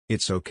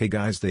It's okay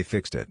guys, they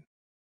fixed it.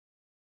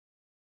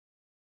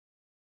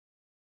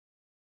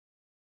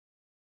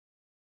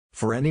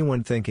 For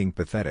anyone thinking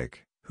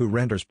pathetic, who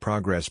renders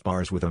progress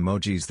bars with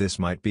emojis, this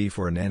might be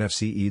for an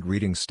NFC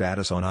reading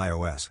status on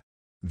iOS.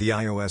 The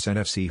iOS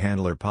NFC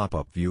handler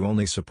pop-up view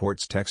only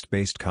supports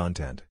text-based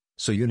content,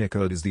 so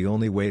Unicode is the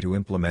only way to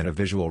implement a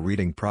visual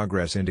reading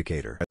progress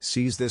indicator.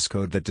 Sees this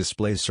code that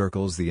displays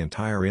circles, the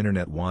entire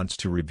internet wants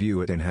to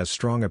review it and has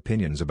strong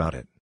opinions about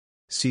it.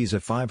 Sees a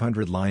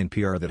 500-line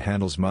PR that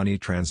handles money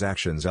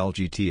transactions,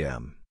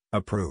 LGTM.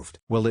 Approved.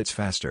 Well, it's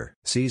faster.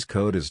 Sees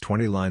code is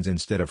 20 lines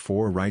instead of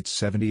 4, writes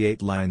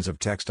 78 lines of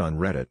text on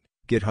Reddit,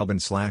 GitHub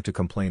and Slack to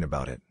complain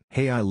about it.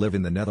 Hey, I live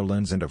in the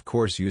Netherlands and of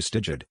course use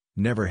Digit,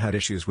 never had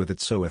issues with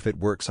it, so if it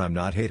works I'm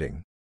not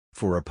hating.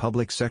 For a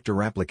public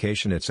sector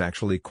application it's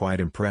actually quite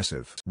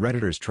impressive.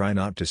 Redditors try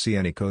not to see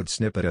any code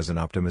snippet as an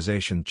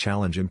optimization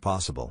challenge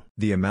impossible.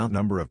 The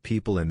number of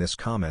people in this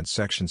comment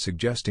section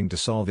suggesting to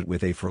solve it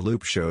with a for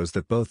loop shows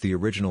that both the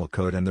original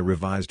code and the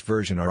revised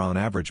version are on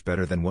average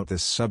better than what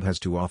this sub has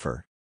to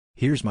offer.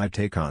 Here's my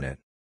take on it.